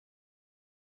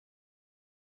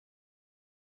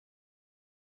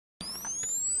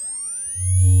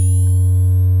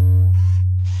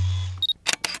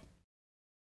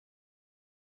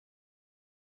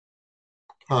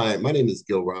Hi, my name is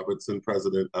Gil Robertson,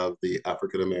 president of the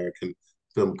African American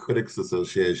Film Critics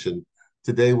Association.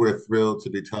 Today, we're thrilled to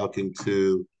be talking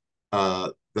to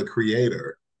the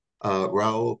creator,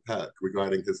 Raoul Peck,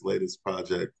 regarding his latest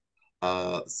project,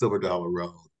 Silver Dollar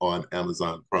Road, on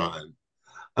Amazon Prime.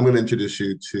 I'm going to introduce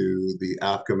you to the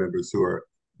AAFCA members who are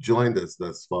joined us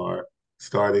thus far,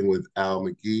 starting with Al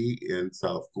McGee in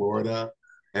South Florida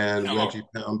and Reggie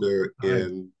Pounder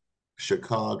in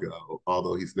Chicago,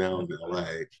 although he's now in LA.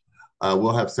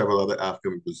 We'll have several other AAFCA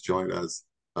members join us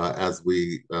as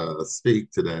we speak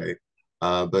today.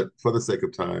 But for the sake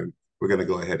of time, we're going to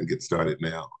go ahead and get started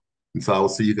now. And so I will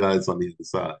see you guys on the other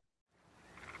side.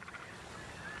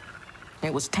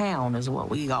 It was town, is what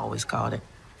we always called it.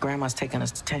 Grandma's taking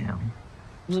us to town.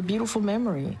 It was a beautiful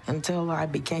memory until I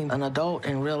became an adult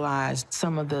and realized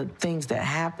some of the things that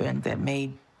happened that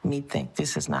made me think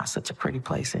this is not such a pretty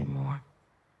place anymore.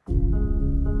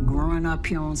 Growing up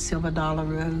here on Silver Dollar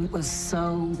Road was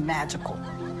so magical.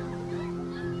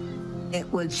 It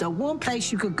was the one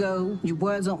place you could go, you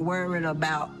wasn't worried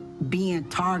about being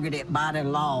targeted by the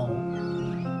law.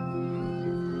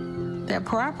 That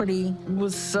property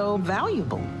was so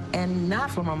valuable, and not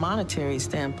from a monetary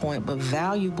standpoint, but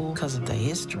valuable because of the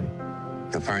history.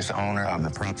 The first owner of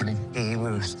the property, he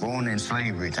was born in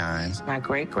slavery times. My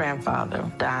great-grandfather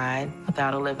died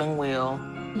without a living will.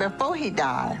 Before he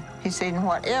died, he said,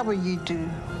 whatever you do,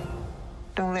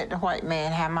 don't let the white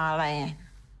man have my land.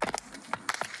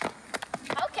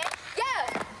 Okay,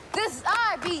 yeah. This is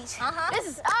our beach. This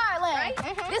is our land.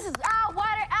 Right? This is our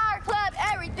water, our club,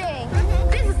 everything.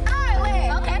 This is our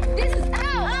land. Okay. This is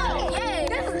our yeah.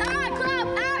 This is our club,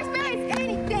 our space,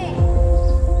 anything.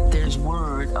 There's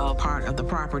word of part of the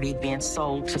property being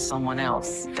sold to someone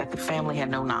else that the family had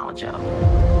no knowledge of.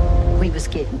 We was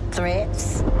getting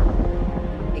threats.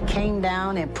 It came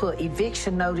down and put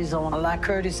eviction notice on La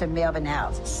Curtis and Melvin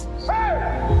houses.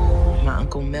 My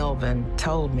Uncle Melvin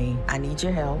told me, I need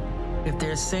your help. If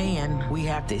they're saying we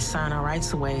have to sign our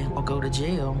rights away or go to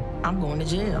jail, I'm going to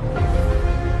jail.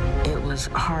 It was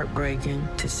heartbreaking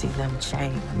to see them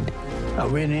chained. I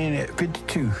went in at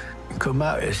 52 and come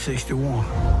out at 61.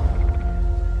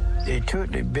 They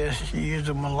took the best years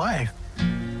of my life.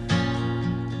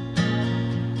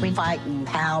 We fighting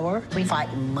power, we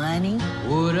fighting money.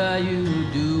 What are you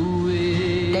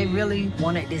doing? They really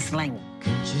wanted this land.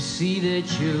 Can't you see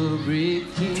that you're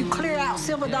breaking? If you clear out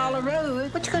Silver Dollar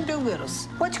Road, what you gonna do with us?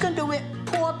 What you gonna do with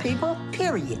poor people,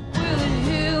 period? Will it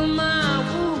heal my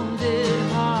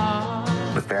wounded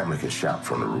heart? The family can shout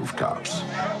from the rooftops.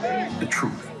 The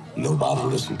truth. Nobody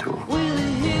listened to them. Will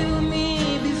it heal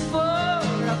me before?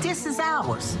 This is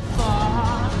ours.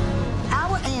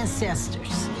 Our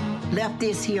ancestors left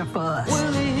this here for us.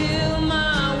 Will it heal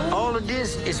my wounded? All of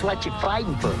this is what you're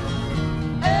fighting for.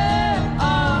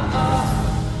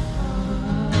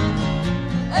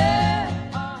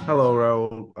 Hello,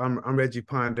 Raoul. I'm Reggie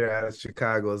Ponder out of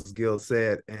Chicago, as Gil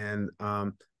said, and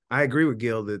I agree with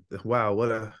Gil that wow,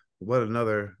 what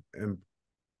another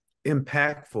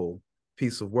impactful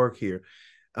piece of work here,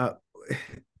 and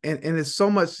it's so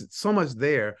much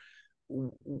there.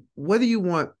 What do you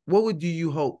want? What do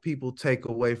you hope people take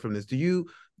away from this? Do you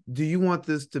want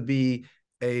this to be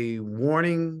a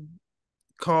warning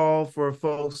call for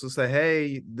folks to say,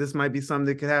 hey, this might be something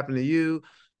that could happen to you?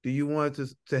 Do you want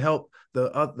to help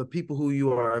the people who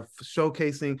you are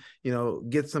showcasing,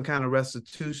 get some kind of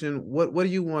restitution? What do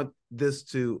you want this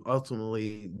to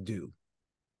ultimately do?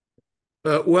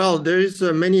 Well, there is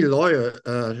many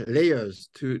layers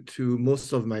to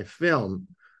most of my film,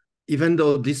 even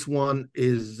though this one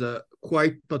is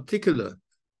quite particular.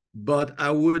 But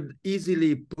I would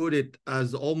easily put it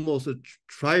as almost a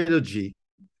trilogy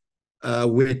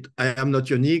with I Am Not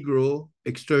Your Negro,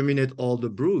 Exterminate All the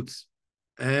Brutes,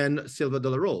 and Silver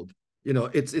Dollar Road.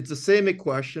 It's the same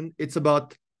equation. It's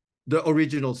about the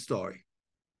original story.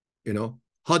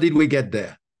 How did we get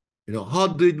there? How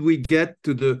did we get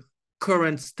to the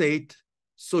current state,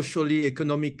 socially,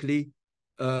 economically,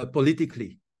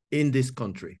 politically in this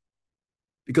country?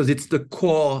 Because it's the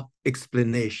core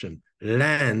explanation.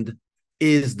 Land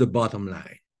is the bottom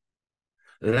line.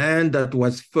 Land that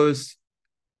was first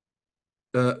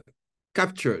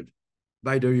captured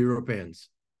by the Europeans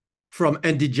from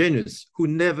indigenous who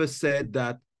never said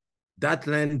that that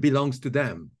land belongs to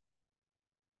them.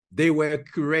 They were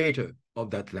curator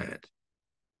of that land.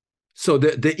 So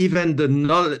even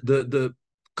the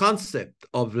concept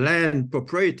of land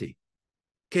propriety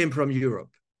came from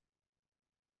Europe.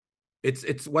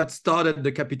 It's what started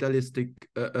the capitalistic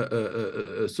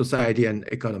society and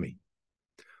economy.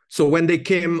 So when they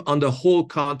came on the whole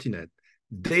continent,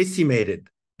 decimated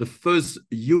the first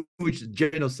huge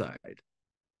genocide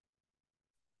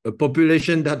a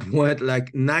population that went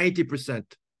like 90%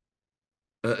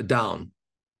 down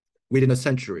within a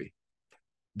century.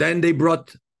 Then they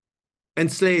brought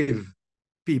enslaved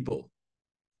people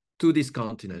to this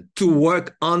continent to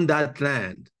work on that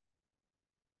land.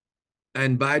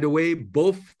 And by the way,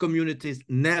 both communities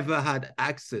never had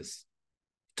access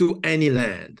to any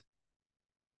land,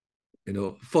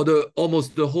 for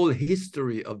almost the whole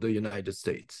history of the United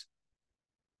States.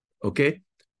 Okay?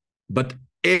 But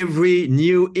every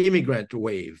new immigrant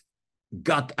wave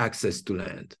got access to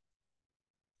land.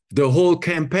 The whole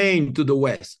campaign to the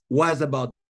West was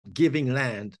about giving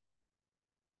land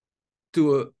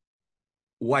to a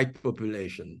white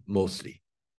population mostly.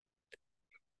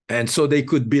 And so they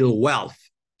could build wealth.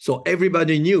 So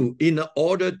everybody knew in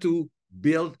order to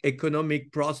build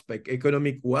economic prospect,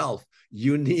 economic wealth,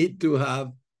 you need to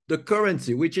have the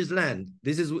currency, which is land.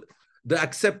 This is the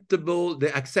accepted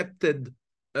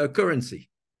currency,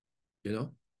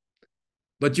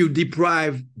 But you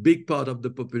deprive big part of the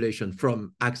population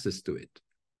from access to it.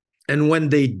 And when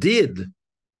they did,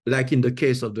 like in the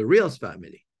case of the Rios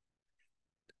family,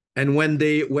 and when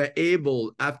they were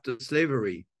able, after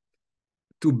slavery,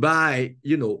 to buy,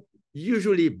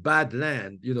 usually bad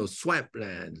land, swamp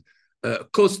land,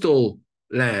 coastal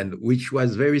land, which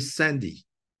was very sandy,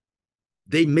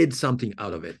 they made something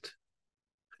out of it.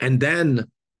 And then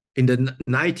in the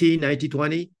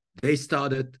 1920, they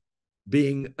started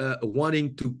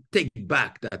wanting to take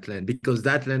back that land because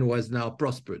that land was now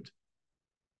prospered.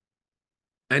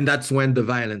 And that's when the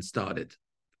violence started.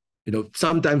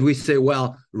 Sometimes we say,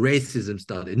 well, racism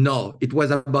started. No, it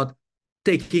was about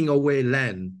taking away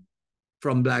land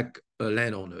from Black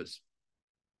landowners.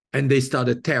 And they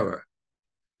started terror,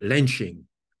 lynching,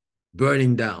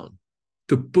 burning down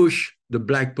to push the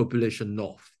Black population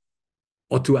north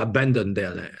or to abandon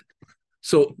their land.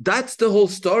 So that's the whole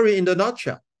story in the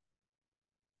nutshell.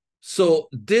 So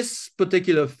this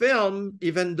particular film,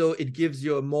 even though it gives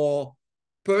you a more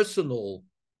personal,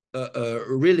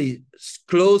 really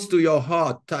close to your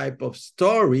heart type of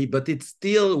story, but it's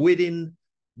still within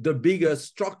the bigger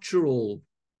structural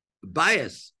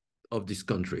bias of this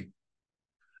country.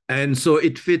 And so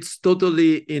it fits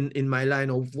totally in my line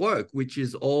of work, which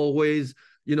is always,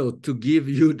 to give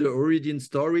you the origin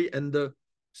story and the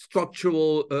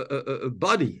structural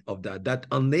body of that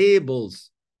enables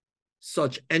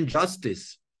such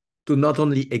injustice to not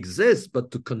only exist, but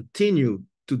to continue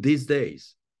to these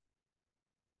days.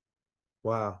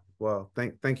 Wow. Well,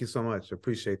 thank you so much. I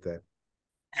appreciate that.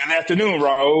 Good afternoon,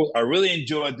 Raoul. I really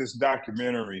enjoyed this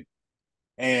documentary,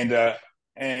 and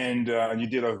you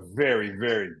did a very,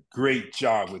 very great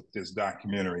job with this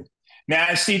documentary. Now,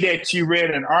 I see that you read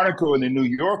an article in the New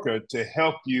Yorker to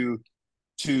help you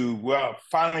to,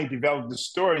 finally develop the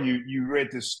story. And you read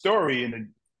the story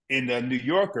in the New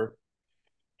Yorker.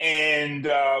 And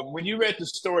when you read the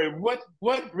story, what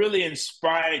really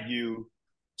inspired you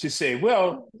to say,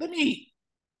 well, let me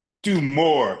do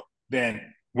more than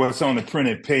what's on the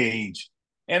printed page?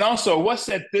 And also, what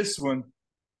set this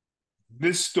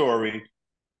story,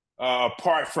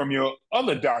 apart from your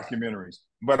other documentaries?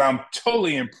 But I'm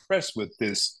totally impressed with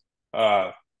this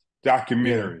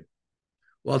documentary. Yeah.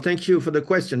 Well, thank you for the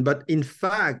question. But in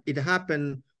fact, it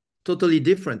happened totally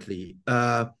differently.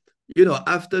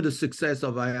 After the success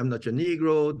of I Am Not Your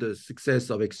Negro, the success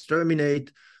of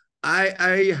Exterminate,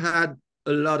 I had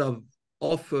a lot of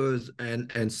offers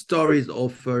and stories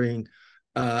offering,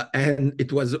 and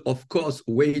it was, of course,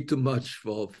 way too much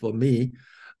for me.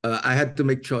 I had to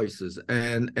make choices.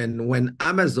 And when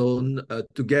Amazon,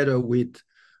 together with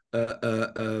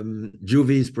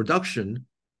Juvie's production,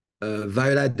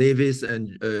 Viola Davis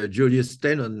and Julius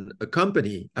Stenon, a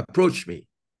company, approached me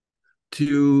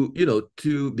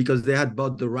because they had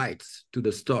bought the rights to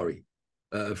the story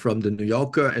from the New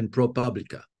Yorker and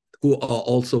ProPublica, who are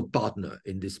also partner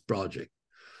in this project.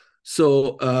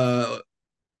 So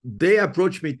they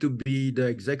approached me to be the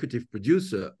executive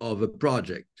producer of a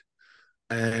project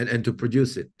and to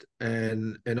produce it.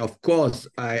 And of course,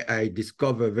 I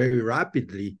discovered very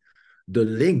rapidly the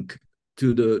link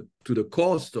to the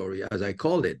core story, as I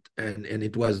call it. And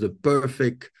it was the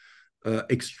perfect,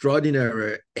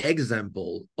 extraordinary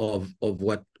example of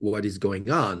what is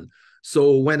going on.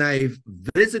 So when I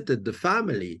visited the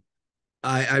family,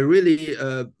 I really,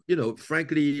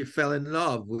 frankly, fell in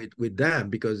love with them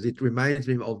because it reminds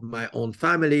me of my own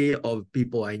family, of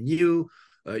people I knew.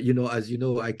 As you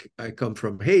know, I come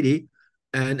from Haiti,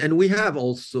 and we have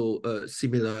also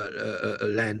similar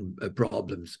land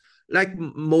problems, like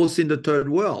most in the third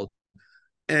world.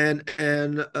 And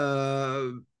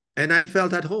I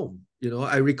felt at home.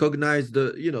 I recognized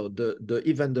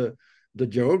even the the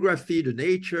geography, the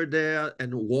nature there,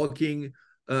 and walking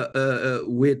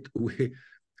with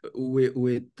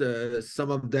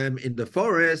some of them in the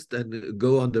forest and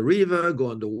go on the river,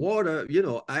 go on the water. You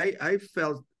know, I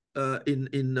felt in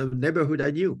a neighborhood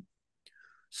I knew.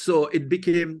 So it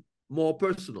became more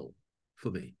personal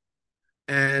for me.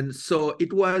 And so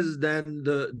it was then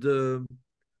the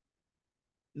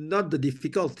not the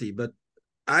difficulty, but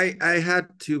I had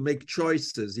to make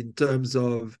choices in terms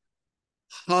of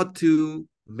how to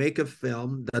make a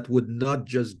film that would not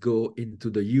just go into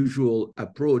the usual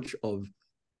approach of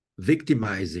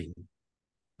victimizing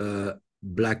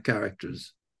Black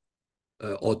characters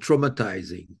or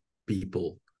traumatizing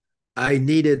people. I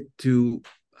needed to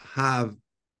have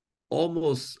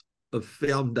almost a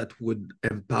film that would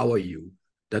empower you,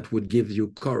 that would give you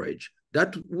courage,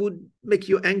 that would make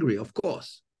you angry, of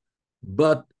course,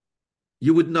 but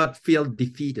you would not feel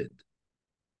defeated.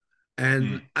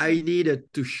 And I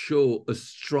needed to show a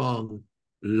strong,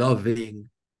 loving,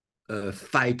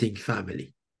 fighting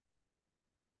family.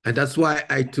 And that's why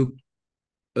I took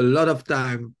a lot of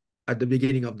time at the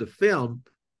beginning of the film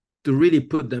to really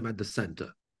put them at the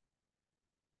center.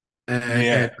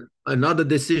 And another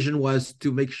decision was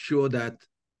to make sure that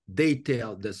they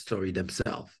tell the story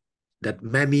themselves, that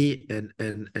Mamie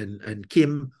and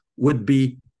Kim would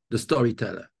be the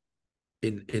storyteller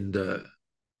in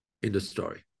the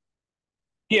story.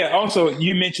 Yeah. Also,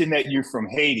 you mentioned that you're from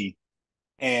Haiti,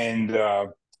 and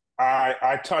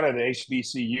I taught at the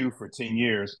HBCU for 10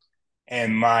 years,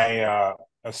 and my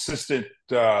assistant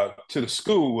to the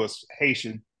school was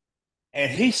Haitian, and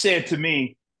he said to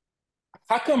me,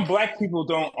 "How come Black people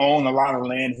don't own a lot of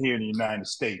land here in the United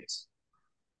States?"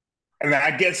 And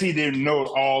I guess he didn't know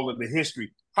all of the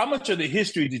history. How much of the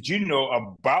history did you know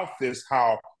about this?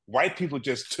 How white people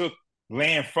just took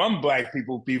land from Black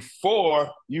people before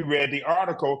you read the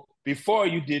article, before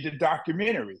you did the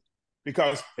documentary?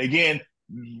 Because again,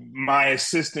 my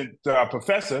assistant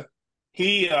professor,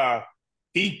 well,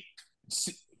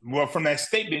 from that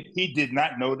statement, he did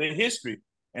not know the history,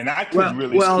 and I couldn't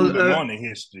really school him on the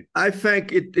history. I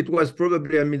think it was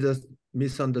probably a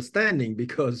misunderstanding,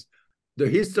 because the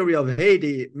history of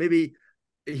Haiti, maybe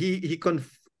he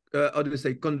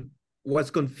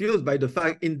was confused by the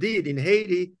fact, indeed, in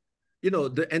Haiti, you know,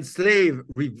 the enslaved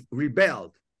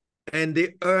rebelled, and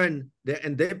they earned their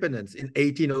independence in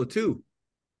 1802,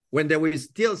 when there was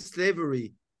still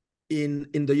slavery in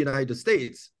the United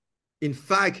States. In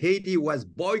fact, Haiti was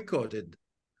boycotted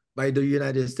by the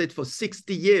United States for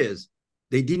 60 years.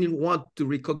 They didn't want to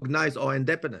recognize our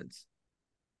independence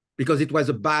because it was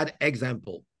a bad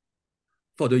example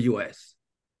for the US.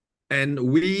 And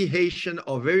we Haitians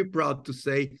are very proud to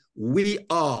say we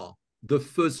are the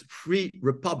first free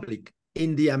republic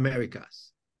in the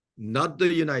Americas, not the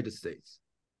United States,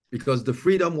 because the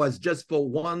freedom was just for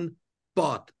one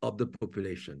part of the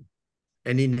population.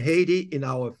 And in Haiti, in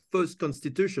our first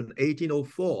constitution,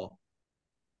 1804,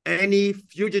 any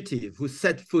fugitive who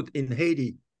set foot in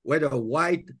Haiti, whether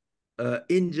white,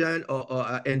 Indian,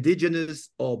 or indigenous,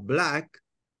 or Black,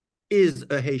 is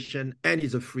a Haitian and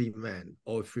is a free man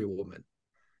or a free woman.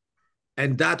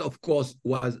 And that, of course,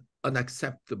 was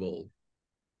unacceptable,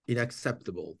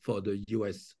 inacceptable for the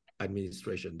US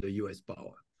administration, the US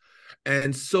power.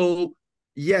 And so,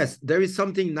 yes, there is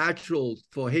something natural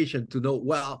for Haitian to know,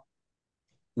 well,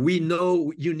 we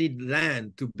know you need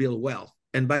land to build wealth.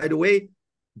 And by the way,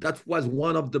 that was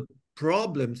one of the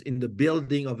problems in the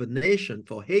building of a nation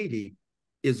for Haiti,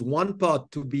 is one part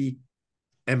to be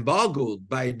embargoed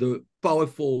by the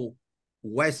powerful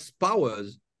West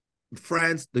powers,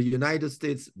 France, the United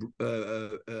States,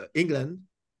 England,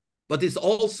 but it's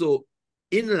also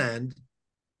inland.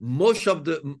 Most of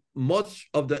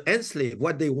the enslaved,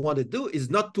 what they want to do is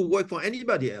not to work for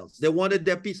anybody else. They wanted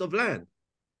their piece of land.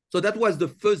 So that was the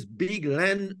first big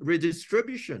land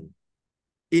redistribution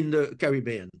in the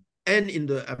Caribbean and in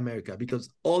the America, because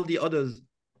all the other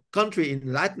countries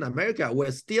in Latin America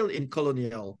were still in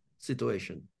colonial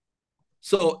situation.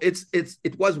 So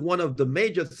it was one of the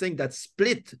major things that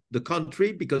split the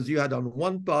country, because you had on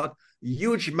one part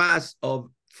huge mass of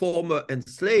former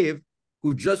enslaved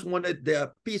who just wanted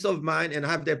their peace of mind and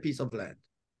have their piece of land.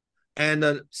 And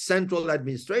the central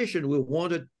administration, we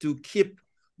wanted to keep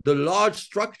the large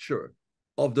structure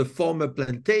of the former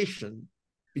plantation,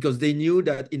 because they knew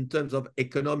that in terms of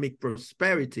economic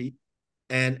prosperity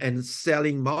and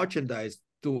selling merchandise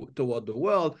toward the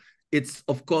world, it's,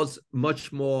 of course,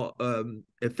 much more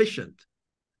efficient.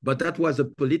 But that was a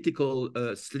political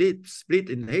split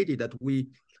in Haiti that we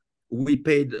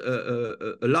paid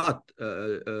a lot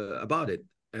about it.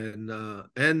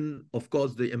 And of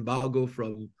course, the embargo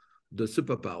from the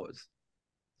superpowers.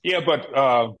 Yeah, but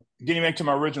getting back to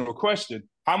my original question,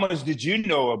 how much did you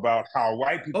know about how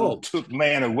white people took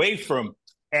land away from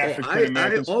African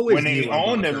Americans when they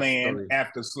owned the land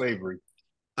after slavery?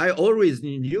 I always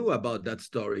knew about that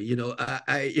story.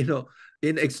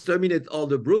 In Exterminate All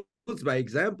the Brutes, by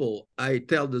example, I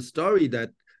tell the story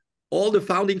that all the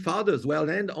founding fathers were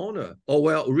landowner or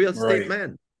were real estate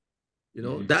men.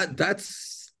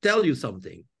 That's tell you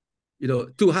something.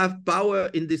 To have power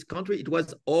in this country, it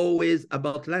was always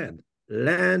about land.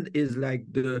 Land is like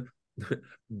the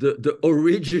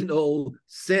original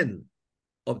sin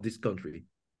of this country.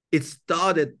 It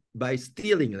started by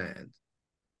stealing land,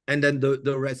 and then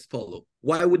the rest follow.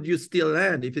 Why would you steal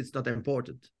land if it's not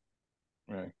important?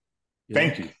 Right.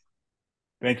 Thank you.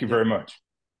 Thank you very much.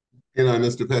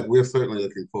 Mr. Peck, we're certainly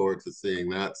looking forward to seeing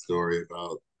that story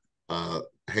about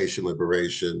Haitian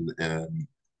liberation and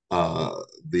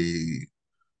the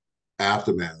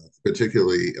aftermath,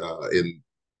 particularly in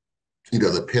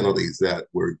the penalties that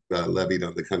were levied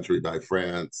on the country by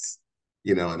France,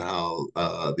 and how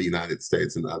the United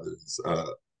States and others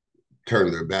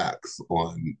turned their backs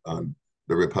on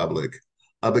the Republic.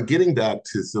 But getting back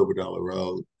to Silver Dollar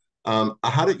Road,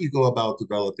 how did you go about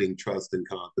developing trust and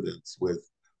confidence with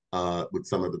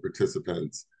some of the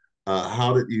participants?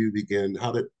 How did you begin?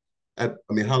 How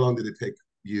long did it take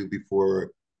you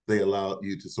before they allowed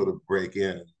you to sort of break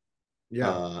in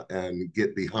and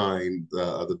get behind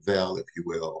the veil, if you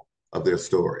will, of their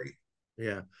story?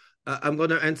 Yeah, I'm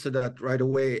going to answer that right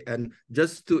away. And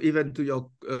just to your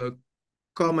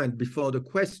comment before the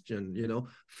question,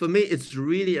 for me, it's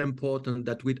really important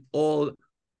that we all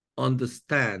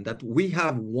understand that we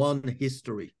have one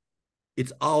history.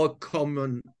 It's our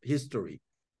common history.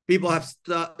 People have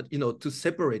started, to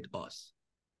separate us.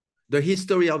 The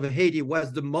history of Haiti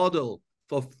was the model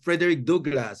for Frederick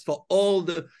Douglass, for all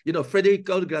the, Frederick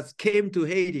Douglass came to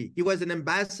Haiti. He was an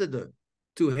ambassador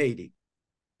to Haiti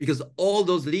because all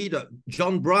those leaders,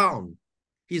 John Brown,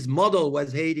 his model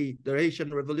was Haiti, the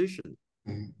Haitian Revolution.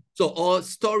 Mm-hmm. So our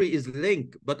story is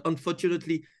linked, but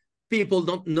unfortunately, people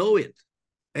don't know it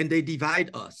and they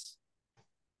divide us.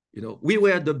 We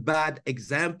were the bad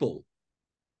example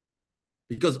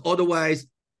because otherwise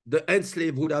the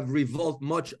enslaved would have revolted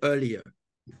much earlier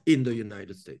in the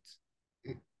United States.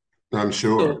 I'm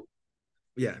sure.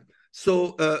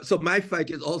 So my fight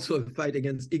is also a fight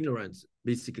against ignorance,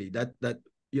 basically. That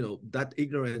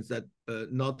ignorance that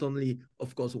not only,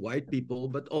 of course, white people,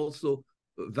 but also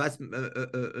vast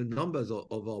numbers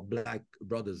of our Black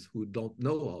brothers who don't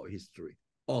know our history.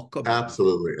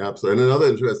 Absolutely. And another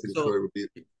interesting story would be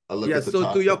a look at the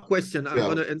top. To your question, I'm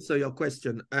going to answer your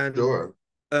question. And sure.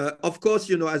 Of course,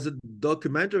 as a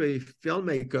documentary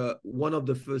filmmaker, one of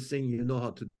the first things you know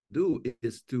how to do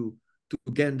is to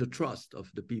gain the trust of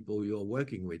the people you're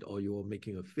working with or you're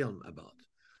making a film about.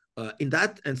 In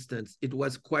that instance, it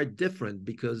was quite different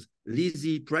because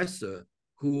Lizzie Presser,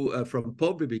 who from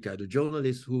ProPublica, the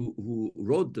journalist who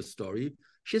wrote the story,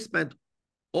 she spent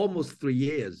almost 3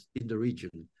 years in the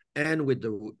region and with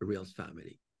the Rios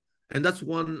family. And that's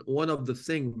one of the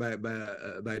things, by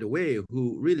the way,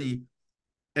 who really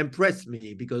impressed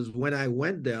me, because when I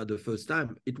went there the first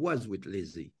time, it was with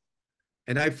Lizzie.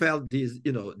 And I felt this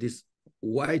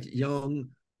white young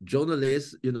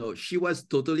journalist, she was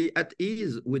totally at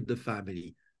ease with the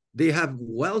family. They have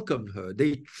welcomed her.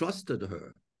 They trusted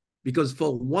her because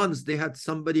for once they had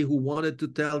somebody who wanted to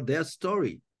tell their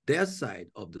story, their side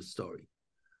of the story.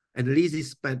 And Lizzie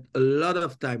spent a lot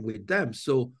of time with them.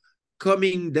 So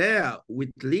coming there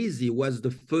with Lizzie was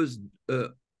the first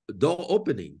door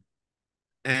opening.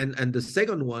 And the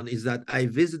second one is that I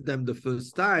visited them the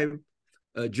first time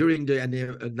during the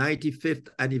 95th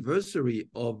anniversary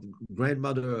of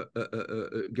grandmother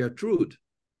Gertrude.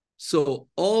 So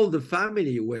all the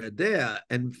family were there,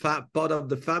 and part of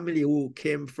the family who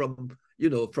came from,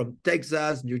 from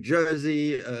Texas, New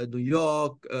Jersey, New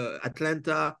York,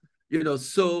 Atlanta,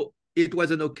 so it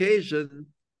was an occasion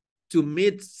to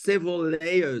meet several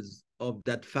layers of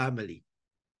that family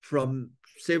from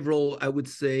several, I would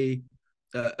say,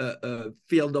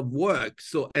 field of work.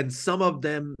 So, and some of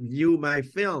them knew my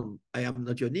film, I Am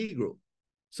Not Your Negro.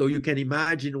 So you can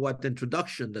imagine what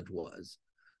introduction that was.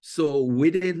 So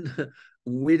within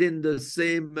the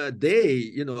same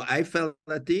day, I felt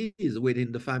at ease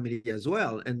within the family as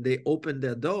well. And they opened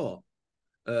their door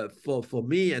for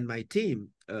me and my team,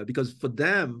 because for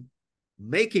them,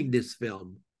 making this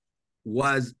film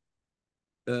was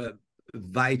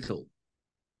vital,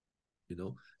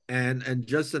 And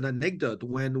just an anecdote,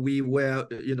 when we were,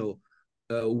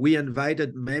 we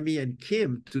invited Mamie and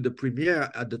Kim to the premiere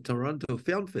at the Toronto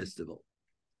Film Festival.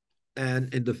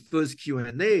 And in the first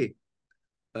Q&A,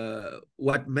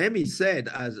 what Mamie said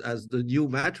as the new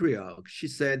matriarch, she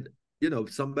said,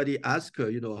 somebody asked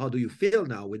her, how do you feel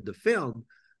now with the film?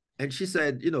 And she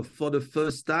said, for the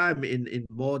first time in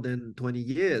more than 20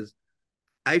 years,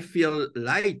 I feel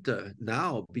lighter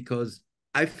now because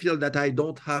I feel that I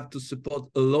don't have to support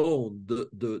alone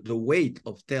the weight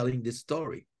of telling this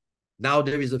story. Now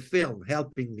there is a film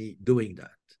helping me doing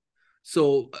that.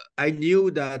 So I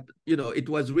knew that, it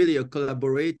was really a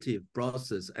collaborative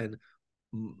process, and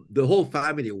the whole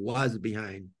family was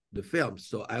behind the film.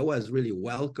 So I was really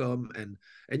welcome,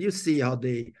 and you see how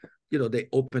they, they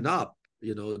open up.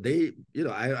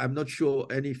 I'm not sure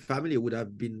any family would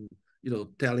have been,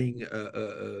 telling,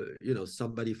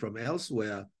 somebody from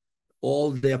elsewhere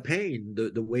all their pain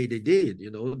the way they did.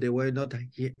 They were not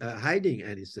hiding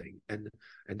anything, and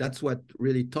that's what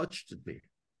really touched me.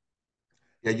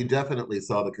 Yeah, you definitely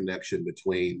saw the connection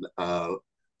between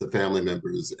the family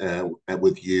members and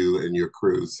with you and your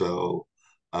crew. So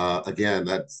again,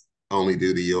 that's only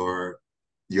due to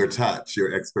your touch,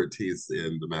 your expertise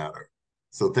in the matter.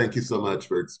 So thank you so much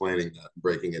for explaining that and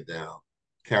breaking it down.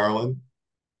 Carolyn?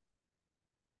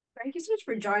 Thank you so much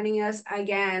for joining us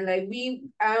again. Like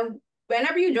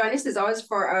whenever you join us, it's always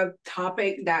for a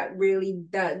topic that really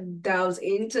delves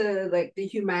into like the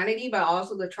humanity, but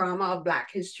also the trauma of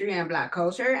Black history and Black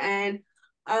culture. And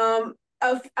I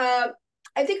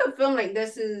think a film like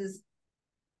this is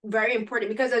very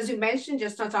important because, as you mentioned,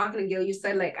 just not talking to Gil, you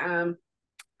said like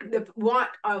the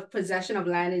want of possession of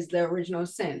land is the original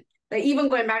sin. Like even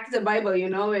going back to the Bible,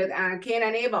 with Cain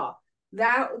and Abel,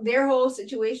 that their whole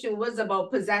situation was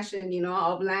about possession,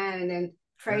 of land and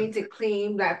trying to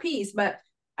claim that peace. But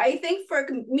I think for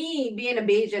me, being a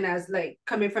Bajan, as like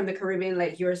coming from the Caribbean,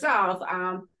 like yourself,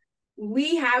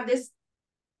 we have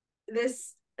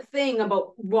this thing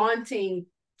about wanting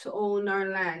to own our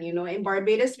land. In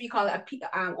Barbados, we call it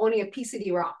owning a piece of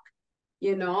the rock.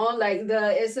 Like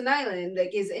it's an island, like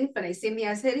it's infinite, same thing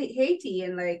as Haiti,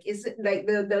 and like it's like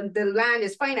the land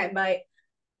is finite. But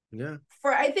yeah,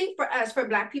 I think for us, for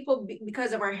Black people,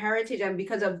 because of our heritage and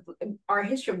because of our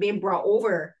history of being brought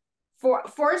over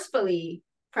forcefully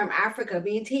from Africa,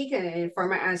 being taken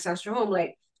from our ancestral home,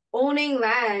 like owning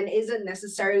land isn't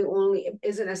necessarily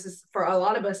for a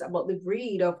lot of us about the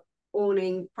greed of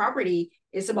owning property.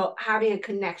 It's about having a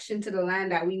connection to the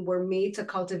land that we were made to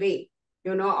cultivate.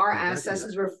 Our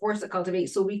ancestors were forced to cultivate,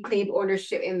 so we claim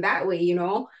ownership in that way.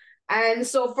 And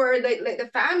so for the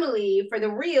family, for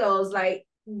the reals, like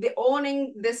the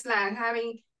owning this land,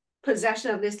 having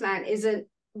possession of this land isn't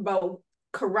about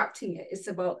corrupting it. It's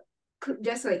about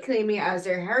just like claiming it as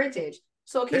their heritage.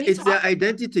 So it's their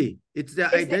identity. It's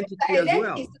their identity as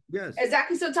well. Yes,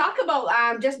 exactly. So talk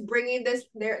about just bringing this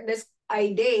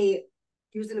idea,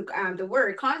 using the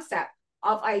word concept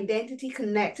of identity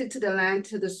connected to the land,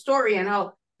 to the story, and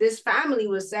how this family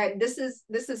was said, this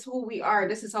is who we are.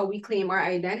 This is how we claim our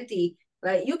identity.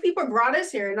 Like, you people brought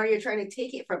us here, and now you're trying to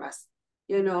take it from us.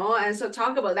 And so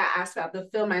talk about that aspect of the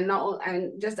film,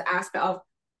 and just the aspect of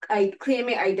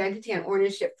claiming identity and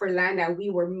ownership for land that we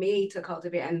were made to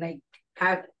cultivate and like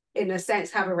have, in a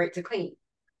sense, have a right to claim.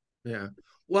 Yeah.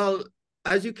 Well,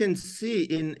 as you can see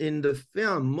in the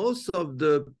film, most of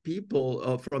the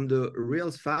people from the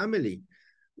Reals family,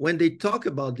 when they talk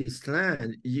about this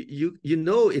land,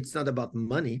 it's not about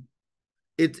money.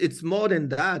 It's more than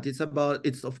that. It's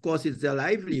of course it's their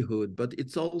livelihood, but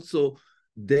it's also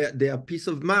their peace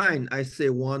of mind. I say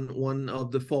one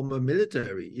of the former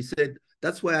military, he said,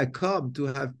 that's where I come to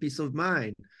have peace of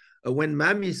mind. When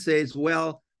Mammy says,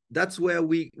 well, that's where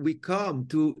we come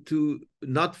to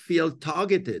not feel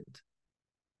targeted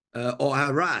or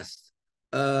harassed.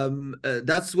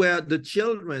 That's where the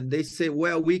children, they say,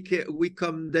 well, we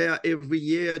come there every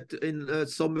year in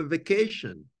summer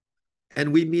vacation,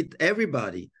 and we meet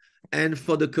everybody. And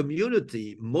for the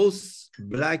community, most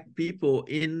Black people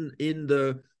in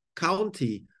the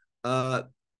county,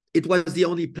 it was the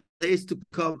only place to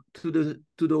come to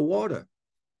the water.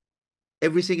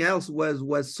 Everything else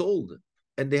was sold,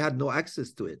 and they had no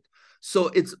access to it. So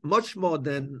it's much more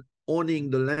than owning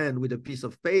the land with a piece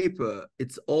of paper.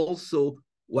 It's also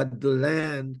what the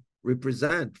land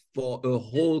represents for a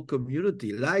whole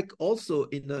community, like also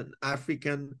in an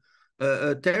African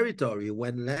territory,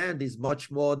 when land is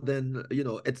much more than,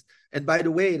 it's, and by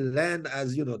the way, land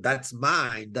as, that's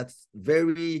mine, that's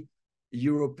very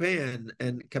European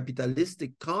and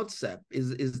capitalistic concept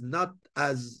is not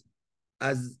as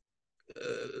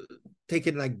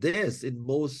taken like this in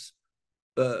most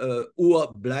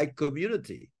Black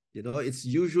community. It's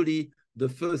usually the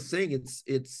first thing,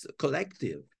 it's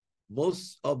collective.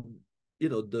 Most of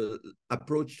the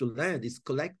approach to land is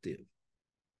collective.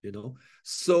 you know.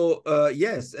 So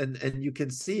yes, and you can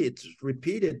see it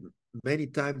repeated many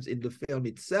times in the film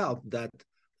itself that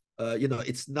you know,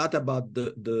 it's not about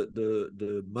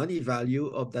the money value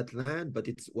of that land, but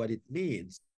it's what it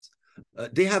means.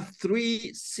 They have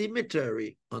 3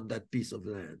 cemetery on that piece of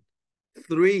land.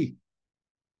 3.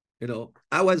 You know,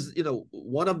 I was, you know,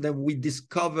 one of them we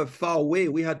discovered far away.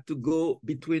 We had to go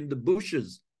between the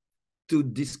bushes to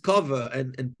discover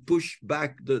and push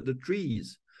back the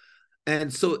trees.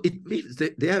 And so it means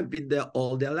they have been there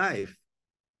all their life.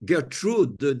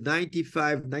 Gertrude, the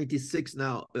 95, 96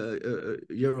 now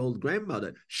year old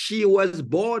grandmother, she was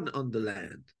born on the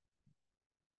land.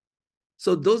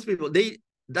 So those people,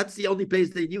 that's the only place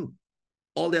they knew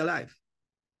all their life.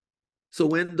 So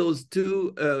when those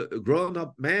 2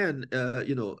 grown-up men,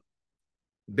 you know,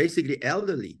 basically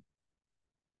elderly,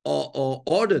 are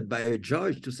ordered by a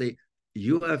judge to say,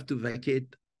 you have to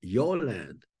vacate your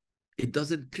land, it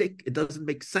doesn't click, it doesn't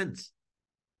make sense.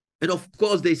 And of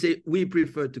course they say, we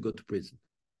prefer to go to prison.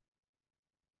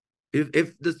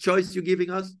 If the choice you're giving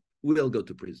us, we'll go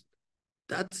to prison.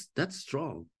 That's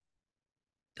strong.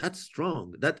 That's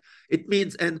strong. That it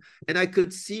means, and I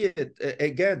could see it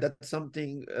again. That's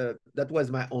something that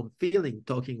was my own feeling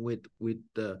talking with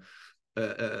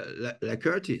La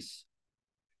Curtis,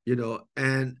 you know.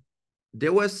 And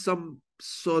there was some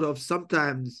sort of,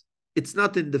 sometimes it's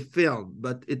not in the film,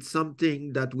 but it's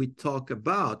something that we talk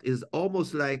about. Is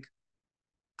almost like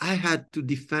I had to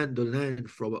defend the land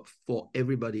for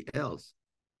everybody else.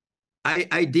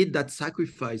 I did that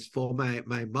sacrifice for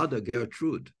my mother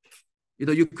Gertrude. You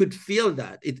know, you could feel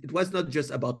that. It was not just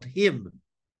about him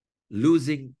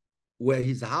losing where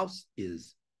his house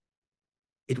is.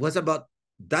 It was about,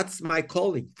 that's my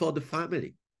calling for the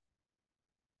family.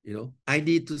 You know, I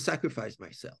need to sacrifice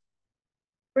myself.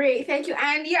 Great, thank you.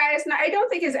 And yeah, it's not, I don't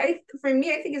think it's, for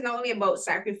me, I think it's not only about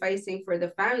sacrificing for the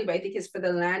family, but I think it's for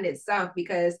the land itself,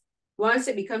 because once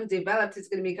it becomes developed, it's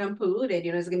going to become polluted.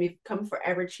 You know, it's going to become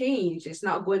forever changed. It's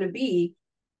not going to be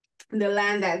the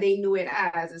land that they knew it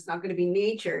as. It's not going to be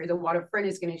nature. The waterfront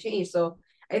is going to change. So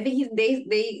I think they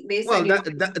well,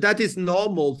 said, that is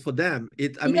normal for them.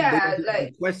 I mean, yeah, they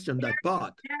like question that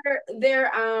part.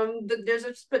 There's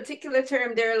a particular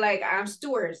term. They're like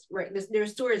stewards, right? They're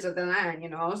stewards of the land, you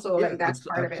know. So Yeah, like that's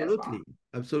part of it as well.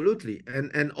 Absolutely.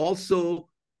 And also,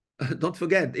 don't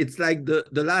forget, it's like the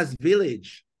last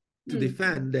village to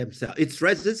defend themselves. It's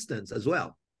resistance as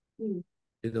well, you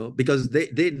know, because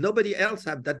they nobody else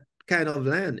have that kind of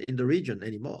land in the region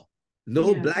anymore.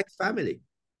 No Black family.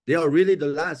 They are really the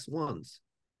last ones.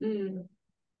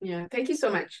 Yeah. Thank you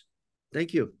so much.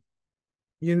 Thank you.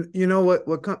 You know what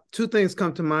 2 things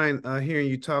come to mind hearing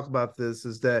you talk about this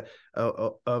is that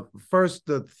first,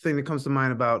 the thing that comes to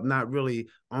mind about not really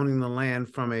owning the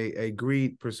land from a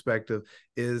greed perspective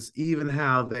is even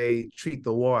how they treat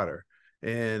the water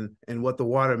and what the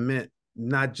water meant,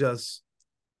 not just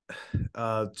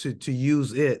to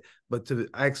use it, but to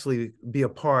actually be a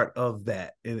part of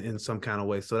that in some kind of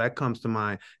way. So that comes to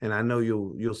mind, and I know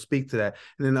you'll speak to that.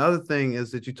 And then the other thing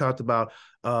is that you talked about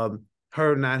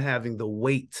her not having the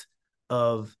weight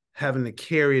of having to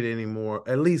carry it anymore,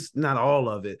 at least not all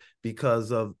of it,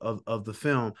 because of the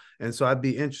film. And so I'd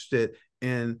be interested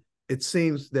in, it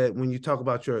seems that when you talk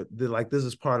about like this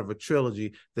is part of a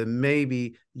trilogy, that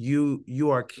maybe you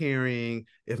are carrying,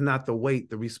 if not the weight,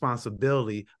 the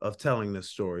responsibility of telling this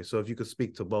story. So if you could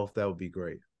speak to both, that would be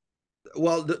great.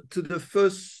 Well, to the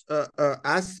first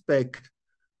aspect,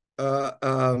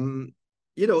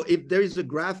 you know, if there is a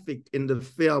graphic in the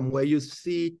film where you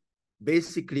see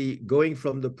basically going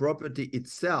from the property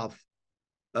itself,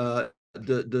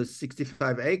 the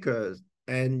 65 acres,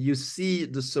 and you see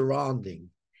the surrounding.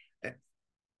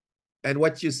 And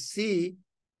what you see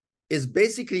is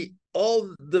basically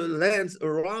all the lands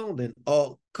around it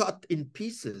are cut in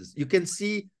pieces. You can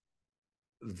see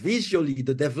visually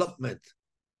the development.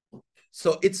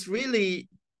 So it's really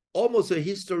almost a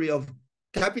history of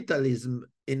capitalism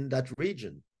in that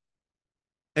region.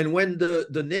 And when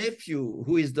the nephew,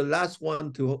 who is the last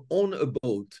one to own a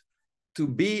boat, to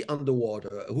be on the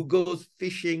water, who goes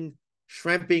fishing,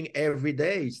 shrimping every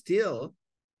day still,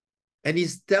 and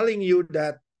he's telling you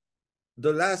that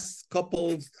the last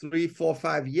couple, 3, 4,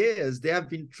 5 years, they have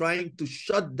been trying to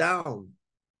shut down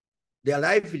their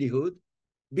livelihood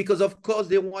because, of course,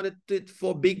 they wanted it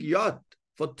for big yacht,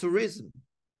 for tourism.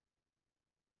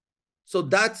 So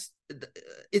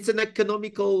it's an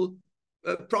economical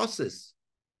process.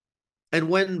 And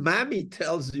when Mammy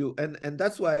tells you, and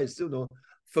that's why I still know,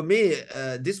 for me,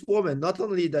 this woman, not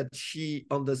only that she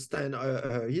understands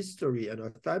her history and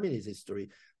her family's history,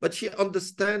 but she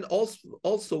understands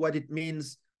also what it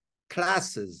means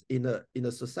classes in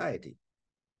a society.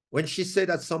 When she said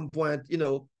at some point, you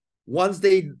know, once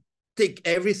they take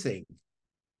everything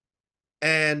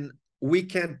and we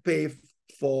can't pay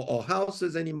for our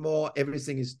houses anymore,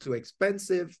 everything is too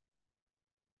expensive,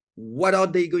 what are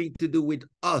they going to do with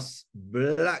us,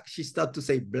 black? She started to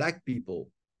say black people.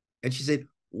 And she said,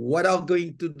 what are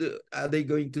they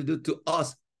going to do to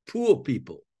us, poor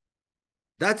people?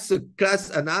 That's a class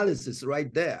analysis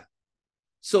right there.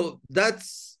 So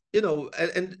that's, you know,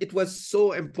 and it was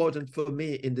so important for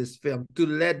me in this film to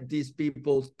let these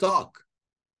people talk.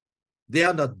 They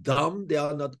are not dumb. They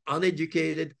are not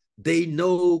uneducated. They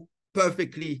know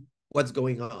perfectly what's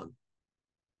going on.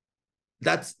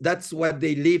 That's what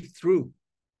they lived through.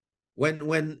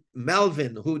 When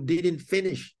Melvin, who didn't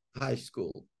finish high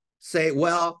school, say,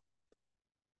 well,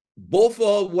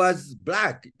 Beaufort was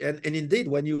black. And indeed,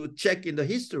 when you check in the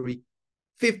history,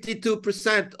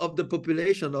 52% of the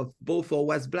population of Beaufort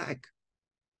was black.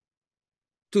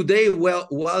 Today, well,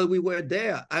 while we were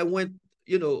there, I went,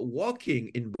 you know, walking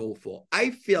in Beaufort.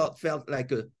 I felt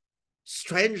like a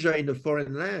stranger in a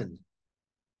foreign land.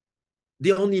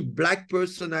 The only black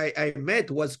person I met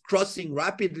was crossing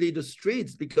rapidly the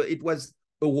streets because it was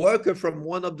a worker from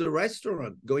one of the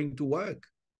restaurants going to work.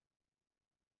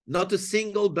 Not a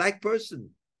single black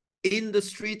person in the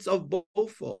streets of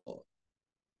Beaufort.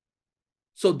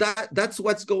 So that's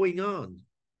what's going on.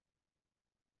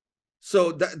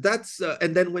 So that's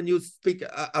and then when you speak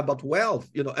about wealth,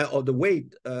 you know, or the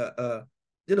weight,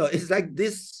 you know, it's like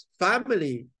this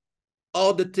family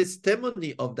are the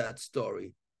testimony of that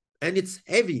story, and it's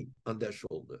heavy on their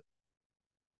shoulder.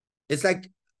 It's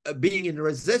like being in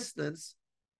resistance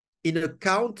in a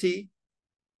county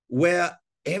where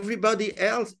everybody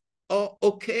else are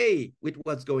okay with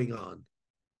what's going on.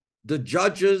 The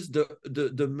judges,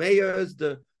 the mayors,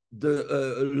 the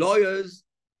lawyers.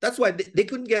 That's why they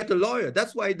couldn't get a lawyer.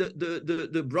 That's why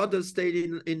the brothers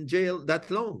stayed in jail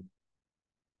that long.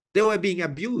 They were being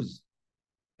abused.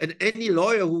 And any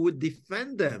lawyer who would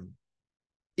defend them,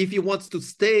 if he wants to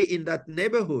stay in that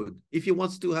neighborhood, if he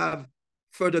wants to have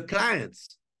further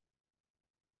clients,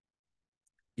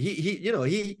 he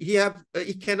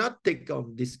cannot take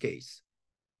on this case.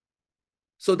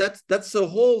 So that's a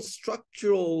whole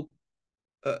structural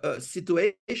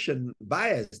situation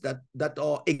bias that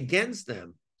are against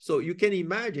them. So you can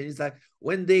imagine, it's like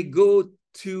when they go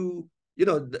to, you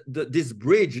know, this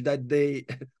bridge that they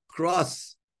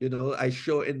cross, you know, I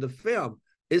show in the film,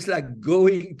 it's like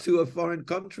going to a foreign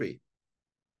country,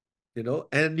 you know,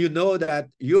 and you know that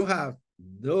you have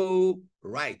no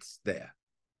rights there.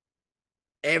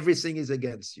 Everything is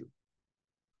against you.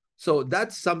 So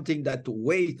that's something that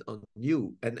weighs on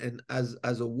you. And as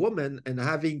a woman, and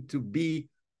having to be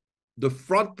the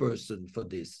front person for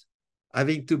this,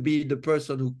 having to be the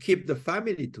person who keep the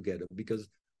family together, because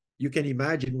you can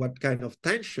imagine what kind of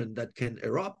tension that can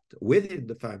erupt within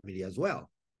the family as well,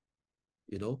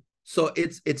 you know. So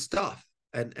it's tough.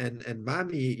 And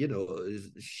Mammy, you know,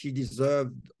 she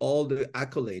deserved all the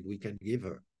accolade we can give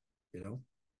her, you know.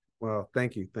 Well,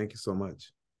 thank you so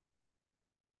much.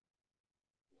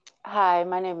 Hi,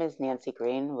 my name is Nancy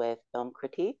Green with Film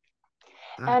Critique.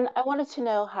 Hi. And I wanted to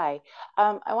know, I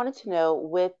wanted to know,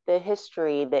 with the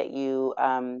history that you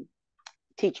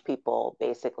teach people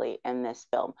basically in this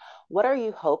film, what are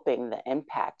you hoping the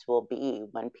impact will be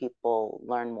when people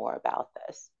learn more about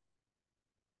this?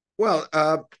 Well,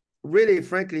 really,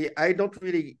 frankly, I don't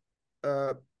really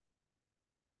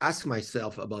ask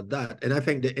myself about that. And I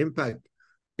think the impact,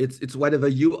 it's whatever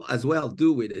you as well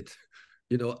do with it.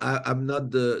 You know, I'm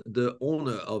not the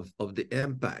owner of the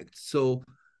impact. So,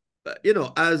 you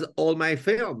know, as all my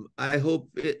film, I hope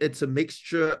it's a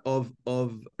mixture of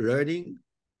learning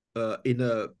in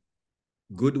a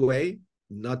good way,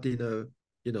 not in a,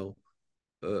 you know,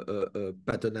 a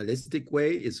paternalistic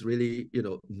way. It's really,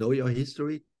 you know your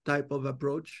history type of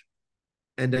approach.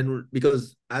 And then,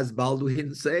 because as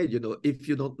Baldwin said, you know, if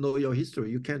you don't know your history,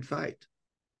 you can't fight.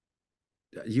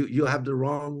 You have the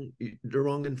wrong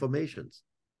information.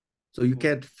 So you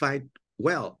can't fight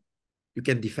well. You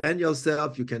can defend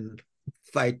yourself, you can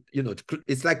fight, you know,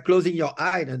 it's like closing your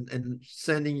eye and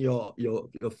sending your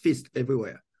fist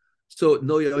everywhere. So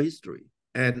know your history.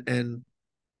 And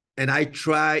I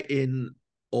try in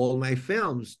all my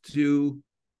films to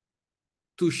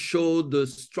show the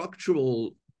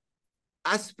structural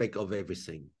aspect of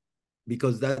everything,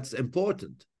 because that's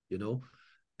important, you know.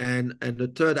 And the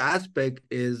third aspect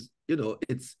is, you know,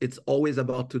 it's always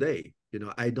about today. You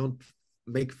know, I don't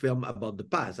make film about the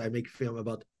past. I make film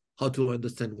about how to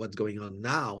understand what's going on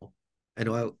now and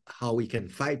how we can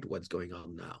fight what's going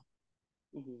on now.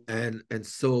 And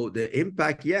so the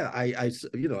impact, yeah,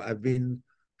 I've been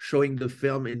showing the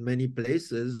film in many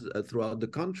places throughout the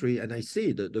country, and I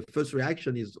see the first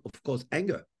reaction is, of course,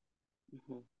 anger.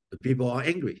 The people are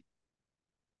angry.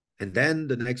 And then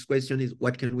the next question is,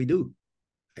 what can we do?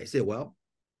 I say, well,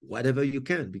 whatever you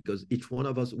can, because each one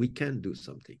of us, we can do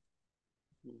something.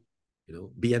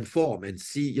 Be informed and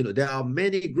see, there are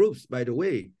many groups, by the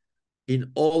way, in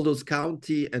all those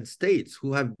county and states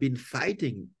who have been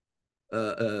fighting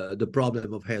the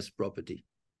problem of harassed property.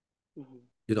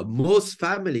 Most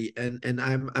family, and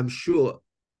I'm sure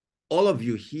all of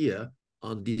you here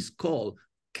on this call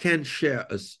can share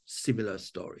a similar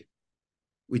story,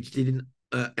 which didn't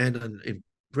end in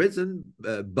prison,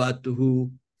 but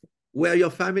where your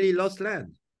family lost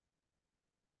land.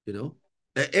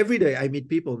 Every day I meet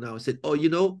people now and said, oh,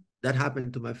 that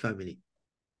happened to my family.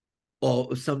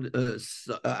 Or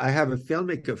I have a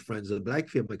filmmaker friend, a black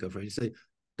filmmaker friend, say,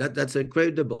 that's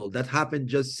incredible. That happened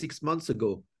just 6 months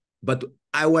ago, but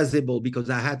I was able, because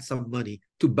I had some money,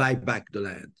 to buy back the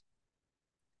land.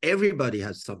 Everybody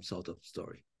has some sort of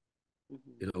story.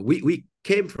 We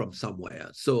came from somewhere.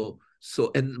 So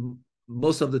and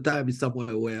most of the time it's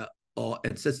somewhere where our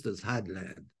ancestors had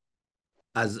land,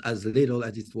 as little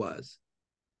as it was.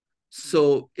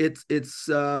 So it's in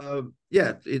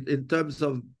terms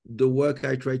of the work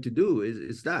I try to do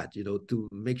is that, to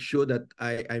make sure that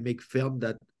I make film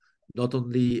that not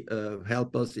only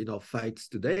help us in our fights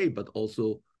today, but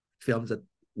also films that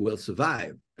will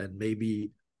survive, and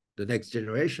maybe the next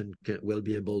generation will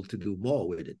be able to do more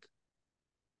with it.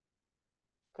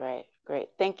 Great.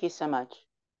 Thank you so much.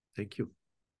 Thank you.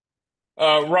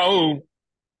 Raoul,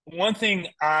 one thing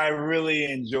I really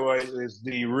enjoy is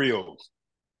the reels.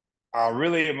 I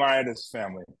really admire this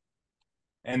family.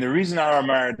 And the reason I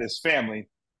admire this family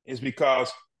is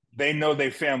because they know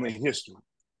their family history.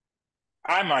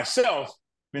 I myself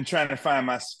been trying to find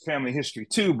my family history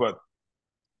too, but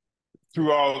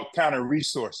through all kind of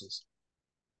resources.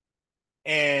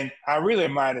 And I really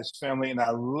admire this family, and I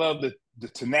love the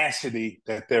tenacity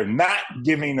that they're not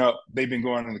giving up. They've been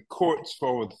going in the courts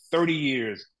for over 30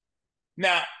 years.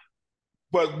 Now,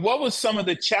 but what was some of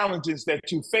the challenges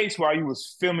that you faced while you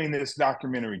was filming this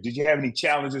documentary? Did you have any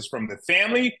challenges from the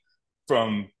family,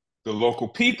 from the local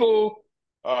people,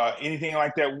 anything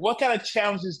like that? What kind of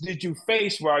challenges did you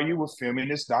face while you were filming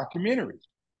this documentary?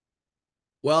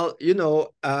 Well,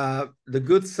 the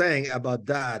good thing about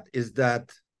that is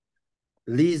that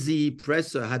Lizzie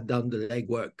Presser had done the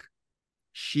legwork.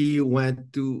 She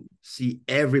went to see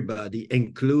everybody,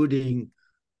 including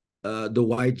the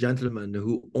white gentleman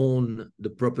who owned the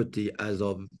property as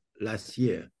of last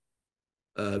year,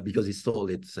 because he sold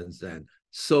it since then.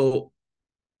 So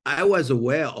I was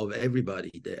aware of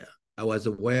everybody there. I was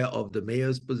aware of the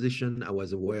mayor's position. I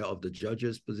was aware of the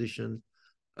judge's position.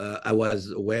 I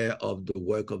was aware of the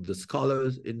work of the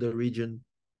scholars in the region.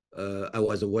 I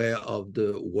was aware of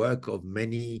the work of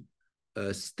many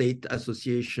state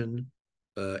associations,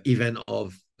 even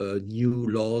of new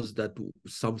laws that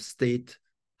some state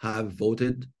have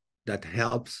voted that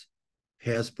helps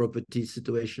harassed property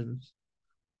situations.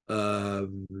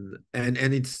 And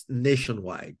it's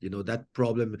nationwide, that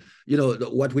problem,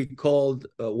 what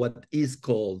is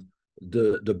called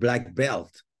the Black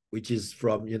Belt, which is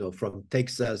from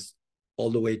Texas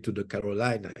all the way to the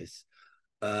Carolinas.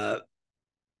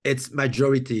 It's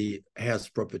majority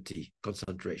harassed property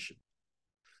concentration.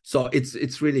 So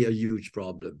it's really a huge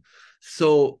problem.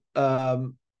 So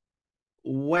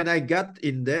when I got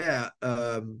in there,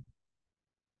 I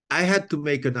had to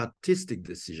make an artistic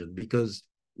decision, because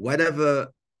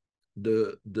whatever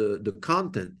the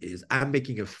content is, I'm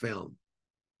making a film,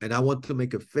 and I want to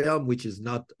make a film which is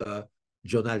not a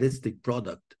journalistic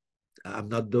product. I'm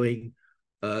not doing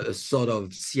a sort of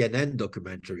CNN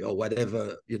documentary or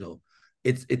whatever,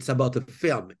 It's about a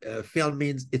film. Film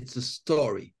means it's a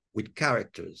story with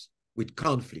characters, with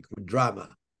conflict, with drama,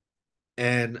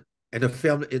 and a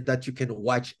film that you can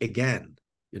watch again.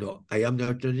 I Am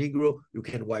Not a Negro, you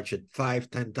can watch it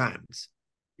 5, 10 times,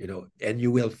 and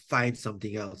you will find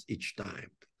something else each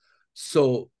time.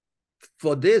 So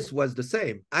for this was the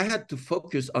same. I had to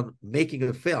focus on making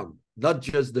a film, not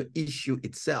just the issue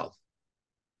itself.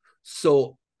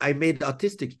 So I made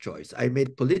artistic choice. I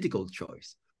made political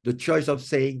choice. The choice of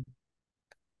saying,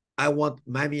 I want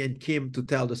Mamie and Kim to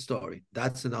tell the story.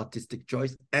 That's an artistic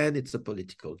choice, and it's a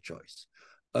political choice.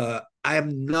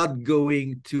 I'm not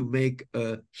going to make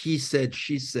a he said,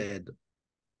 she said,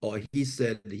 or he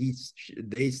said,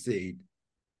 they said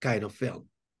kind of film.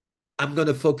 I'm going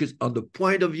to focus on the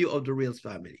point of view of the real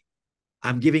family.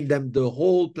 I'm giving them the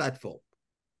whole platform.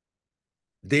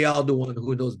 They are the one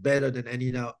who knows better than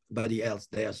anybody else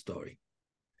their story.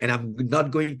 And I'm not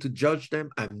going to judge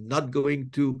them. I'm not going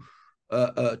to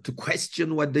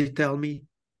question what they tell me,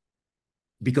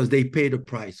 because they paid a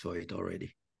price for it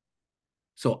already.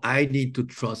 So I need to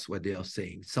trust what they are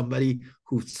saying. Somebody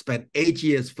who spent 8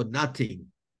 years for nothing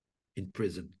in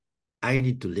prison, I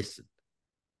need to listen,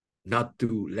 not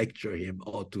to lecture him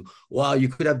or to, wow, you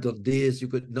could have done this, you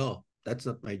could, no, that's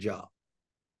not my job.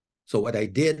 So what I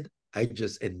did, I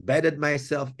just embedded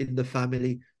myself in the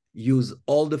family, used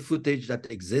all the footage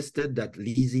that existed that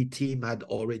Lizzie team had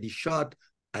already shot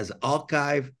as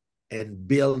archive, and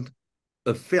build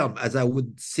a film as I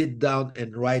would sit down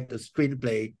and write a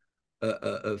screenplay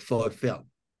for a film.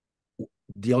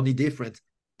 The only difference,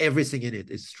 everything in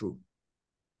it is true.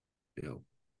 You know.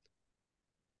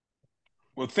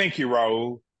 Well, thank you,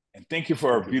 Raoul, and thank you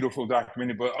for a beautiful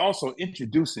documentary, but also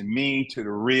introducing me to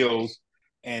the reels,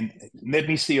 and let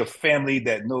me see a family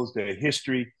that knows their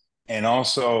history and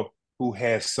also who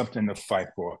has something to fight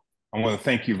for. I want to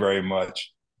thank you very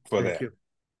much for that. Thank you.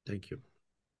 Thank you.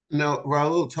 Now,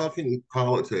 Raoul, talking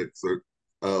politics, or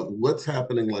what's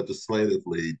happening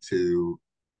legislatively to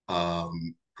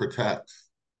protect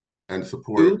and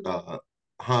support? I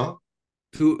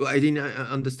didn't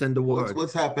understand the word.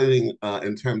 What's happening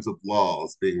in terms of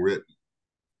laws being written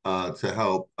to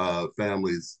help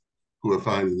families who are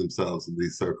finding themselves in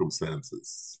these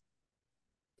circumstances?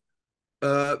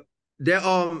 There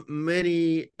are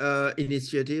many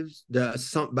initiatives. There are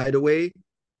some, by the way,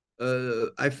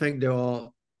 I think there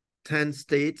are 10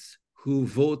 states who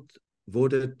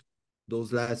voted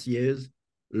those last years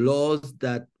laws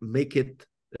that make it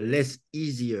less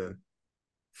easier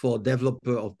for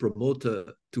developer or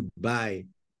promoter to buy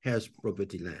heritage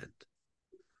property land.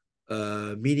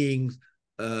 Meaning,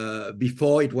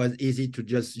 before it was easy to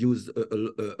just use a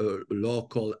law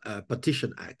called a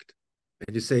Partition Act.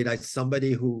 And you say that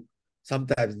somebody who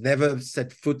sometimes never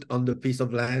set foot on the piece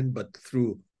of land, but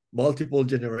through multiple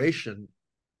generations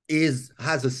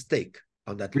has a stake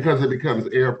on that because land. It becomes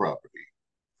heir property.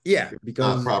 Yeah,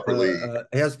 because not properly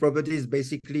heirs property is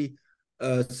basically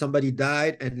somebody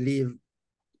died and leave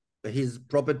his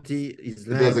property, his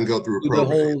land. It doesn't go through the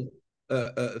whole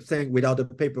thing without the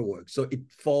paperwork. So it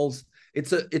falls.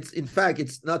 It's in fact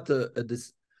it's not a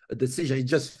decision. It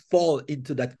just falls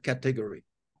into that category.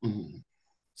 Mm-hmm.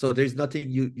 So there's nothing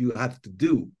you have to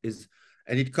do.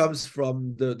 And it comes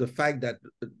from the fact that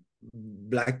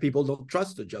Black people don't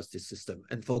trust the justice system,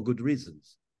 and for good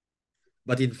reasons.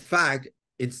 But in fact,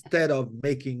 instead of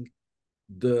making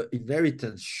the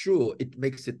inheritance sure, it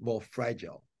makes it more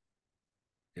fragile.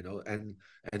 You know, and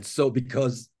so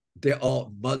because there are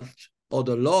much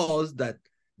other laws that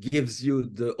gives you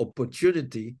the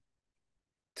opportunity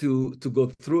to go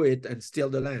through it and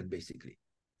steal the land, basically.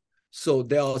 So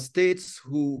there are states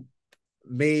who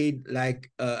made like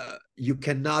you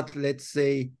cannot, let's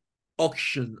say,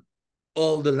 auction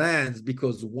all the lands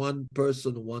because one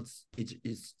person wants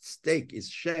his stake, his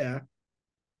share,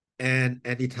 and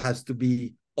it has to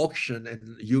be auctioned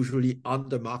and usually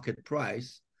under market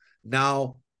price.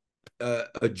 Now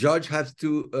a judge has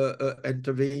to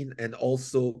intervene and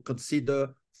also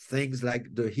consider things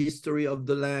like the history of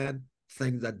the land,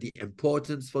 things that the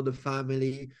importance for the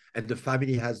family, and the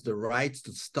family has the rights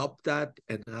to stop that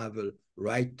and have a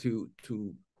right to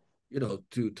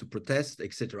protest,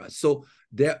 etc. So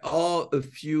there are a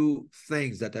few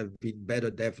things that have been better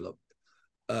developed,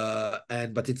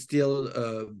 but it's still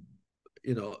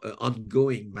an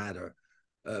ongoing matter.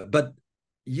 But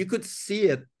you could see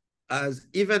it as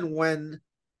even when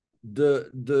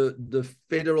the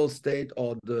federal state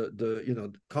or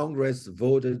the Congress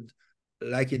voted,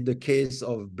 like in the case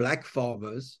of Black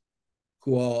farmers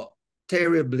who are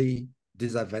terribly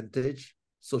disadvantaged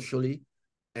socially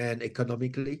and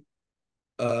economically,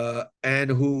 and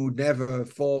who never,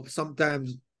 for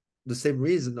sometimes the same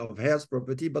reason of heirs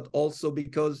property, but also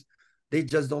because they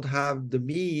just don't have the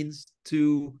means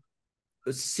to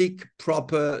seek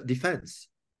proper defense.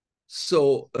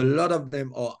 So a lot of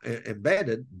them are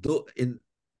embedded.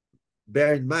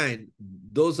 Bear in mind,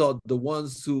 those are the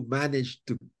ones who managed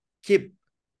to keep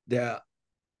their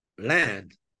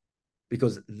land,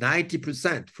 because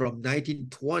 90% from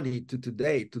 1920 to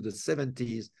today, to the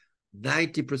 70s,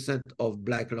 90% of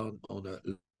Black landowners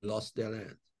lost their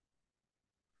land.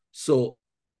 So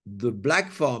the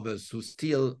Black farmers who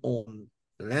still own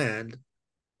land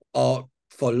are,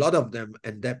 for a lot of them,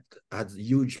 has a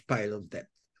huge pile of debt.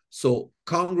 So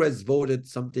Congress voted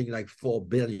something like $4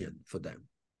 billion for them.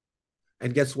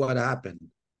 And guess what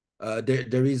happened?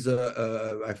 There is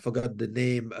I forgot the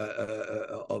name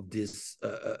of this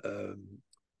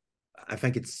I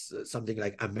think it's something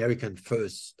like American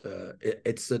First.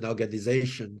 It's an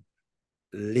organization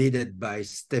led by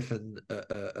Stephen,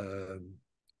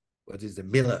 what is the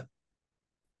Miller,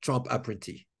 Trump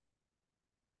apprentice.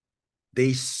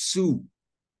 They sue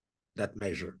that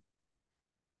measure,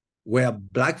 where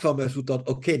black farmers who thought,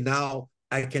 okay, now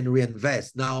I can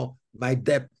reinvest, now my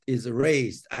debt is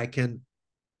raised, I can,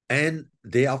 and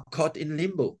they are caught in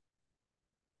limbo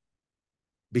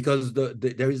because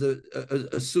there is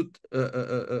a suit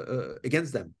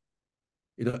against them.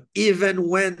 Even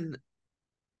when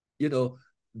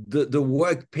the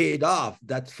work paid off,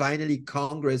 that finally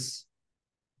Congress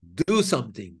do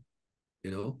something,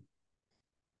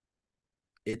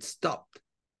 it stopped.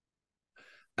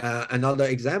 Another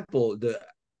example, the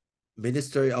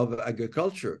Ministry of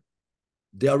Agriculture,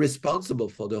 they are responsible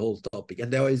for the whole topic,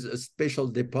 and there is a special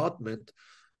department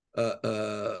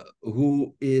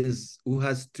who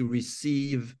has to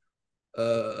receive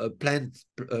plant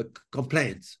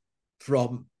complaints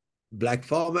from black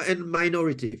farmer and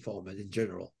minority farmers in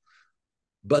general.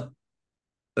 But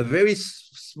a very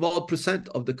small percent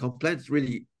of the complaints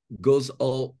really goes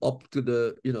all up to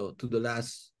the to the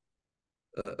last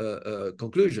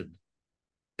conclusion,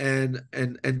 and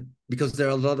because there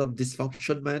are a lot of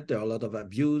dysfunctionment, there are a lot of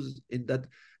abuse in that.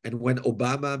 And when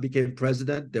Obama became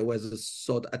president, there was a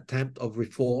sort of attempt of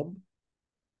reform,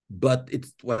 but it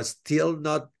was still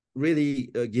not really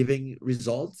giving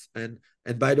results. And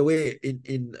by the way,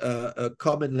 in a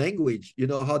common language, you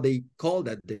know how they call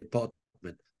that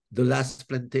department? The last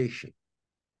plantation.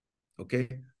 Okay,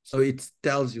 so it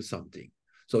tells you something.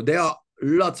 So there are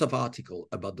lots of articles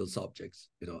about those subjects.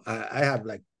 I have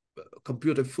like a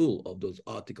computer full of those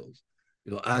articles.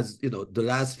 As the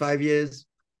last 5 years,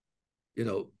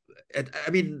 I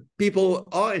mean, people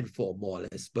are informed more or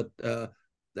less, but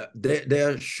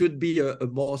there should be a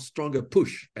more stronger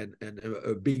push and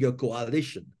a bigger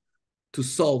coalition to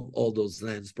solve all those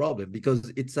lands problems,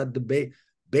 because it's at the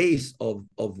base of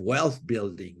wealth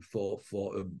building for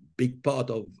a big part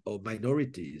of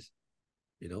minorities,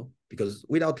 because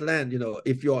without land,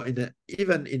 if you're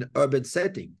even in urban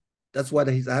setting, that's what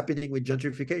is happening with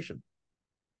gentrification.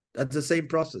 That's the same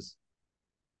process,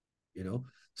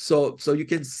 So you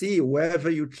can see wherever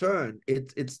you turn,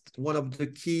 it's one of the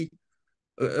key,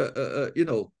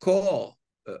 core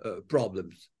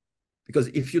problems. Because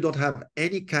if you don't have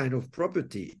any kind of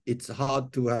property, it's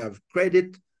hard to have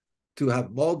credit, to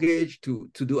have mortgage, to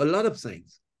do a lot of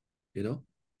things,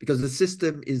 because the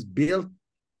system is built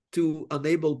to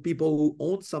enable people who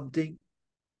own something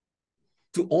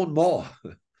to own more.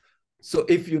 So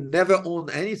if you never own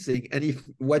anything, and if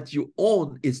what you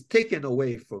own is taken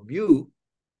away from you,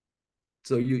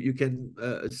 so you can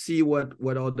see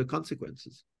what are the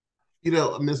consequences.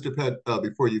 Mr. Peck,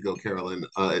 before you go, Carolyn,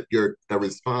 your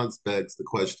response begs the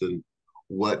question,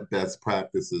 what best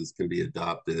practices can be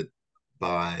adopted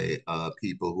by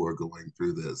people who are going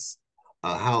through this?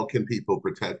 How can people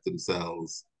protect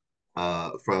themselves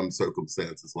from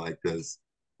circumstances like this?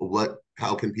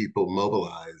 How can people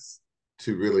mobilize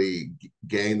to really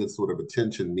gain the sort of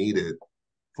attention needed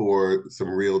for some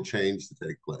real change to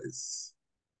take place?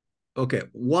 Okay,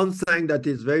 one thing that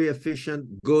is very efficient,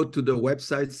 go to the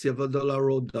website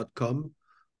silverdollarroad.com.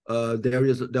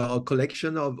 There are a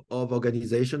collection of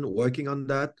organizations working on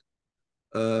that.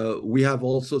 We have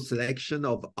also selection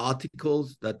of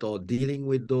articles that are dealing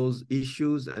with those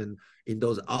issues, and in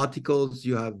those articles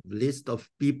you have list of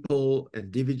people,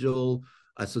 individual,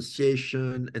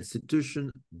 association,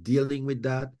 institution dealing with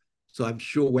that. So I'm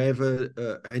sure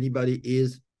wherever anybody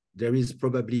is, there is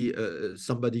probably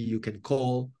somebody you can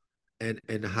call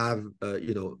and have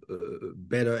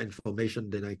better information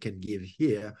than I can give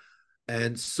here.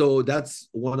 And so that's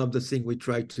one of the things we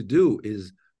try to do.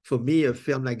 Is, for me, a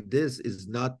film like this is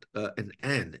not an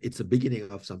end, it's a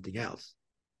beginning of something else.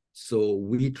 So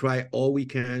we try all we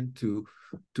can to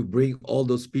bring all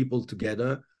those people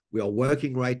together. We are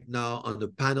working right now on a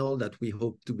panel that we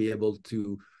hope to be able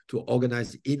to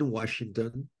organize in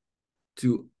Washington,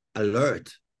 to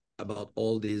alert about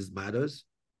all these matters,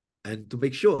 and to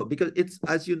make sure, because it's,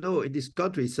 as you know, in this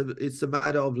country, it's a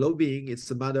matter of lobbying, it's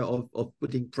a matter of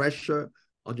putting pressure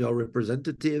on your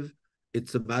representative,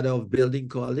 it's a matter of building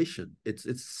coalition. It's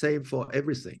the same for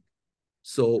everything.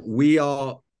 So we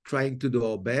are trying to do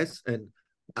our best. And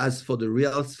as for the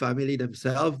Rios family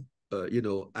themselves,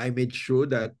 I made sure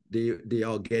that they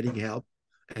are getting help,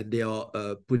 and they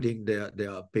are putting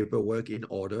their paperwork in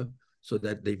order, so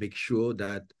that they make sure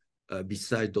that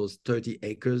besides those 30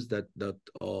 acres that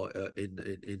are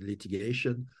in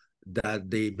litigation, that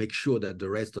they make sure that the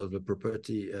rest of the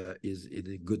property is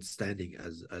in a good standing,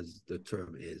 as the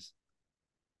term is.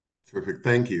 Terrific.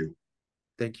 Thank you.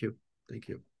 Thank you. Thank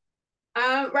you.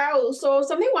 Raoul, so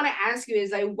something I want to ask you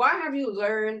is like, what have you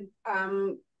learned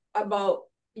about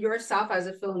yourself as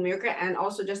a filmmaker and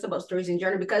also just about stories in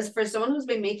general? Because for someone who's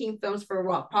been making films for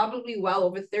what, probably well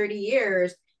over 30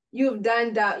 years, you've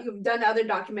done other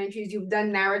documentaries, you've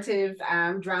done narrative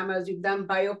dramas, you've done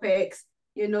biopics,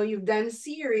 you know, you've done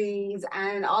series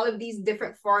and all of these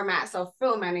different formats of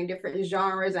film and in different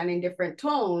genres and in different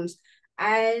tones.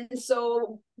 And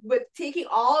so with taking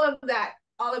all of that,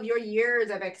 all of your years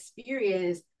of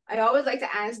experience, I always like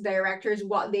to ask directors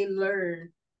what they learn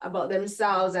about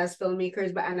themselves as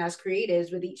filmmakers and as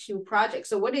creatives with each new project.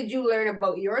 So what did you learn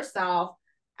about yourself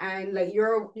and like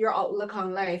your outlook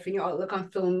on life and your outlook on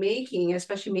filmmaking,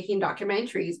 especially making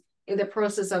documentaries in the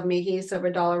process of making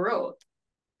Silver Dollar Road?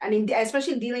 And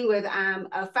especially dealing with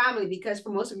a family, because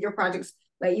for most of your projects,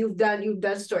 like you've done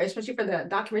stories, especially for the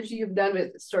documentary you've done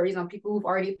with stories on people who've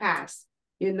already passed,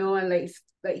 you know, and like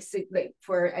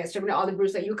for Exterminating All the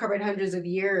Bruce, that you covered hundreds of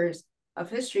years of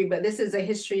history, but this is a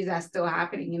history that's still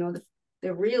happening. You know,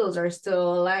 the reels are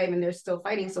still alive and they're still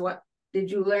fighting. So what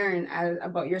did you learn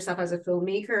about yourself as a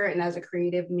filmmaker and as a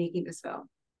creative making this film?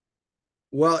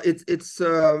 Well, it's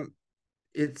a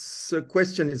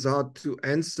question is hard to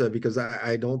answer because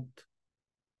I don't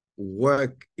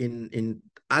work in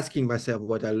asking myself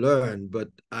what I learned, but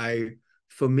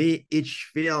for me, each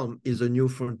film is a new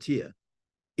frontier.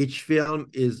 Each film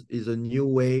is a new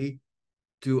way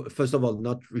to, first of all,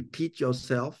 not repeat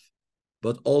yourself,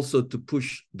 but also to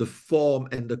push the form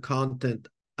and the content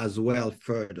as well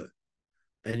further.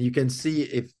 And you can see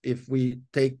if we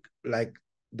take like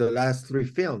the last 3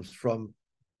 films from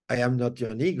I Am Not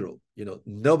Your Negro, you know,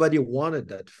 nobody wanted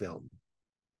that film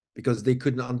because they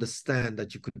couldn't understand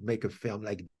that you could make a film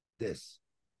like this.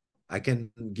 I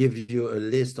can give you a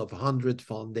list of 100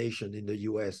 foundations in the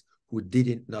US who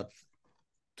didn't not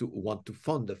to want to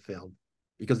fund the film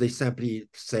because they simply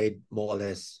said more or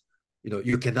less, you know,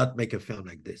 you cannot make a film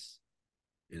like this.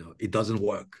 You know, it doesn't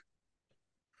work.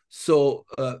 So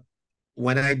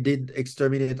when I did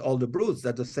Exterminate All the Brutes,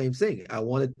 that's the same thing. I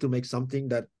wanted to make something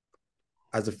that,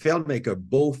 as a filmmaker,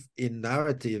 both in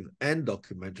narrative and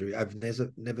documentary, I've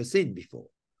never seen before.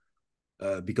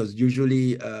 Because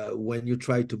usually when you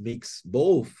try to mix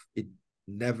both, it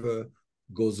never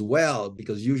goes well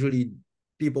because usually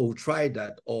people who try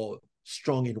that are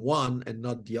strong in one and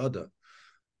not the other.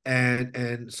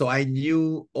 And so I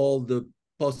knew all the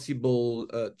possible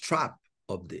trap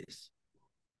of this,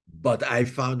 but I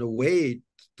found a way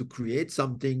to create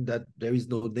something that there is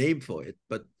no name for it,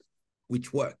 but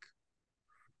which work.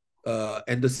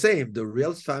 And the same, the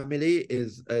Reals family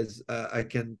is, as I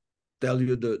can tell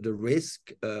you, the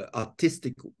risk,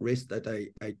 artistic risk that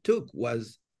I took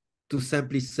was to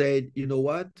simply say, you know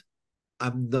what?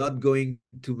 I'm not going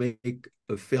to make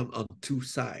a film on 2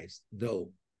 sides. No,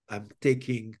 I'm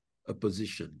taking a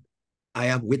position. I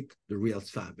am with the Reals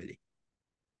family.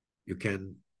 You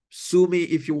can sue me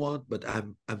if you want, but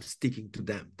I'm sticking to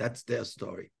them. That's their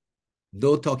story.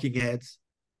 No talking heads.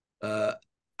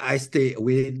 I stay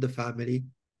within the family,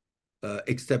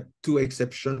 except 2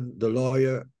 exceptions, the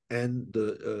lawyer and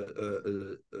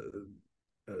the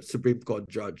Supreme Court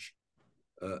judge.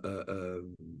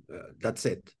 That's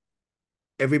it.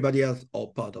 Everybody else are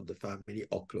part of the family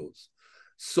or close.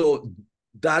 So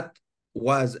that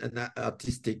was an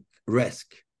artistic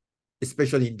risk,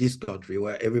 especially in this country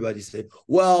where everybody said,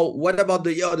 well, what about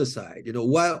the other side? You know,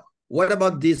 well, what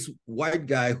about this white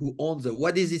guy who owns it?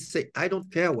 What does he say? I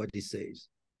don't care what he says.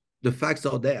 The facts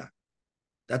are there.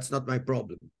 That's not my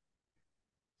problem.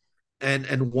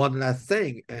 And one last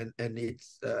thing, and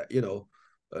it's, you know,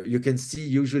 you can see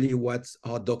usually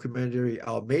how documentary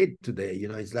are made today. You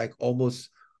know, it's like almost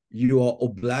you are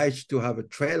obliged to have a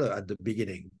trailer at the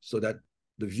beginning so that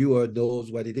the viewer knows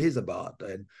what it is about.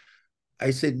 And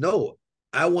I said, no,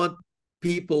 I want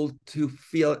people to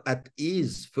feel at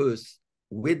ease first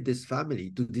with this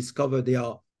family, to discover they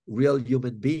are real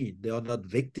human beings. They are not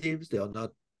victims. They are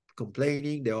not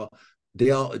complaining.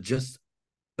 They are just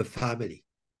a family.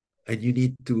 And you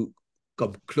need to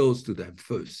come close to them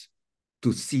first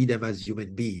to see them as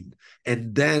human beings.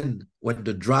 And then when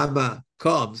the drama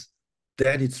comes,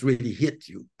 then it's really hit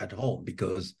you at home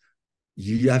because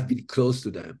you have been close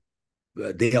to them.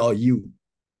 They are you.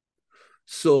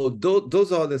 So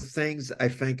those are the things I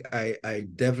think I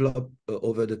developed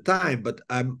over the time. But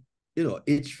I'm, you know,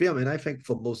 each film, and I think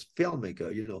for most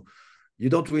filmmakers, you know, you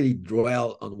don't really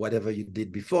dwell on whatever you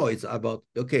did before. It's about,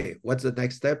 okay, what's the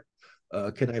next step?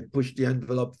 Can I push the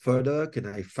envelope further? Can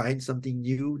I find something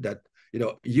new that, you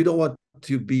know, you don't want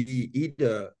to be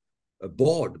either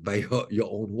bored by your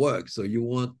own work. So you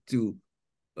want to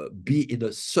be in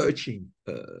a searching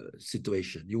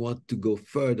situation. You want to go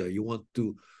further. You want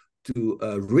to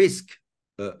risk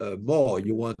more.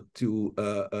 You want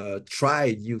to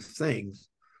try new things,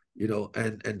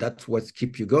 and that's what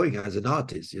keeps you going as an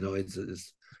artist.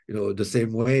 It's the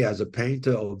same way as a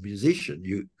painter or musician.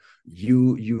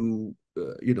 You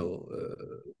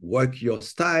work your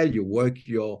style, you work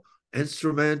your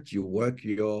instrument, you work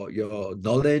your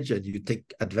knowledge, and you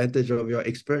take advantage of your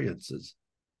experiences.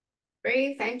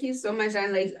 Great, thank you so much.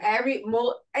 And like I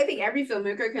think every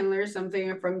filmmaker can learn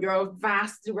something from your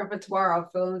vast repertoire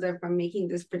of films and from making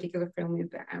this particular film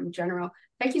in general.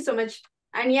 Thank you so much.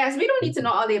 And yes, we don't need to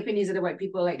know all the opinions of the white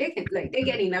people. Like they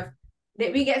get enough.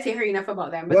 We get to hear enough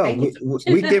about them. But well,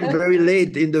 we came very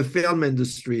late in the film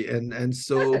industry, and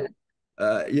so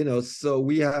so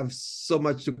we have so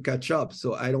much to catch up.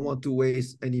 So I don't want to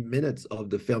waste any minutes of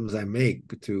the films I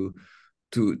make to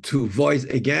voice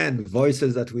again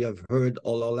voices that we have heard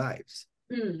all our lives.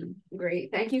 Great.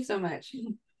 Thank you so much.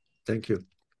 Thank you.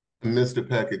 Mr.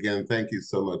 Peck, again, thank you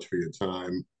so much for your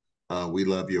time. We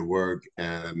love your work,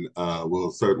 and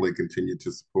we'll certainly continue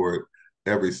to support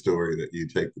every story that you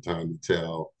take the time to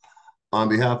tell. On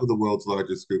behalf of the world's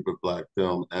largest group of Black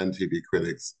film and TV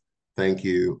critics, thank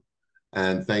you.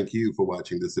 And thank you for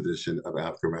watching this edition of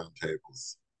AAFCA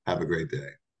Roundtables. Have a great day.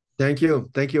 Thank you.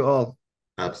 Thank you all.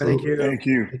 Absolutely. Thank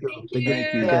you. Thank you.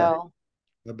 Thank you.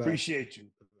 Bye-bye. Appreciate you.